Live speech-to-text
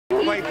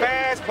Play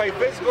fast, play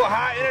physical,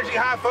 high energy,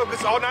 high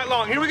focus all night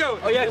long. Here we go.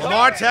 Oh, yeah.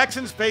 Lamar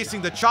Texans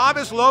facing the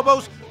Chavez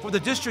Lobos for the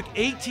District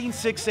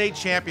 18-6A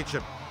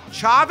championship.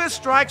 Chavez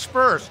strikes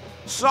first.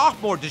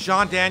 Sophomore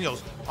Deshaun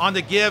Daniels on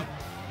the give.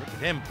 Look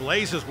at him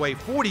blaze his way,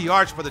 40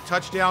 yards for the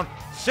touchdown,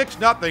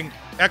 6-0,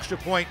 extra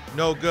point,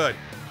 no good.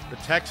 The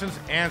Texans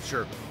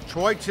answer.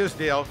 Troy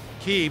Tisdale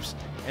keeps,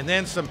 and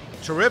then some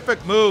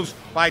terrific moves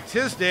by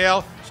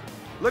Tisdale.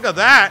 Look at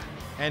that.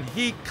 And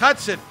he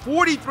cuts it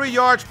 43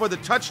 yards for the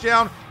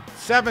touchdown,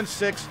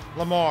 7-6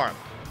 Lamar.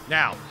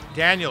 Now,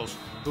 Daniels,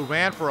 who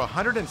ran for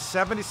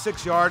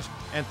 176 yards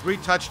and 3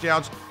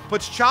 touchdowns,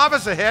 puts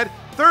Chavez ahead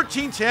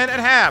 13-10 at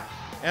half.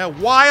 And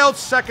a wild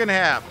second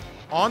half.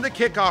 On the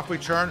kickoff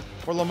return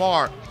for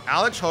Lamar,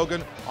 Alex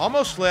Hogan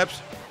almost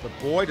slips, but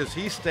boy, does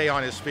he stay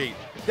on his feet.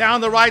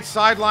 Down the right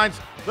sidelines,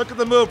 look at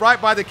the move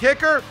right by the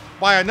kicker,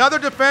 by another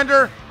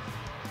defender,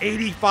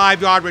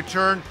 85-yard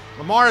return.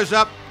 Lamar is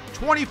up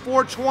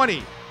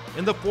 24-20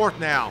 in the fourth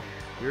now.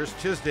 Here's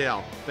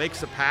Tisdale,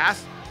 fakes a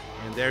pass,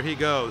 and there he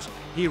goes.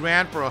 He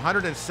ran for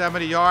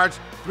 170 yards,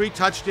 3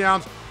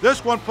 touchdowns.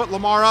 This one put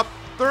Lamar up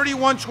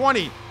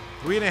 31-20,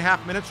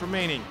 3.5 minutes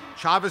remaining.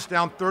 Chavez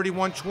down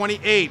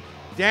 31-28.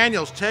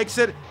 Daniels takes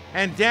it,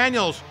 and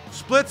Daniels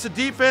splits the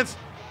defense,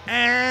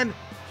 and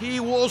he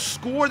will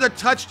score the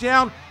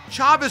touchdown.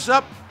 Chavez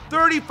up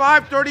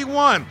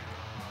 35-31.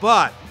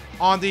 But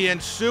on the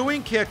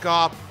ensuing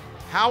kickoff,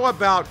 how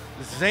about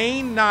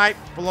Zane Knight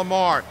for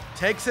Lamar?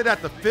 Takes it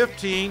at the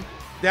 15,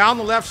 down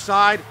the left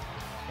side,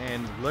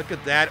 and look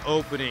at that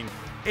opening.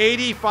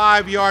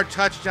 85-yard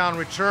touchdown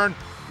return.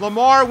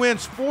 Lamar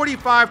wins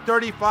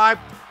 45-35,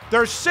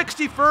 their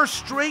 61st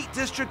straight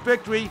district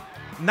victory,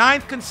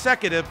 9th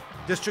consecutive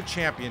district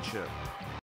championship.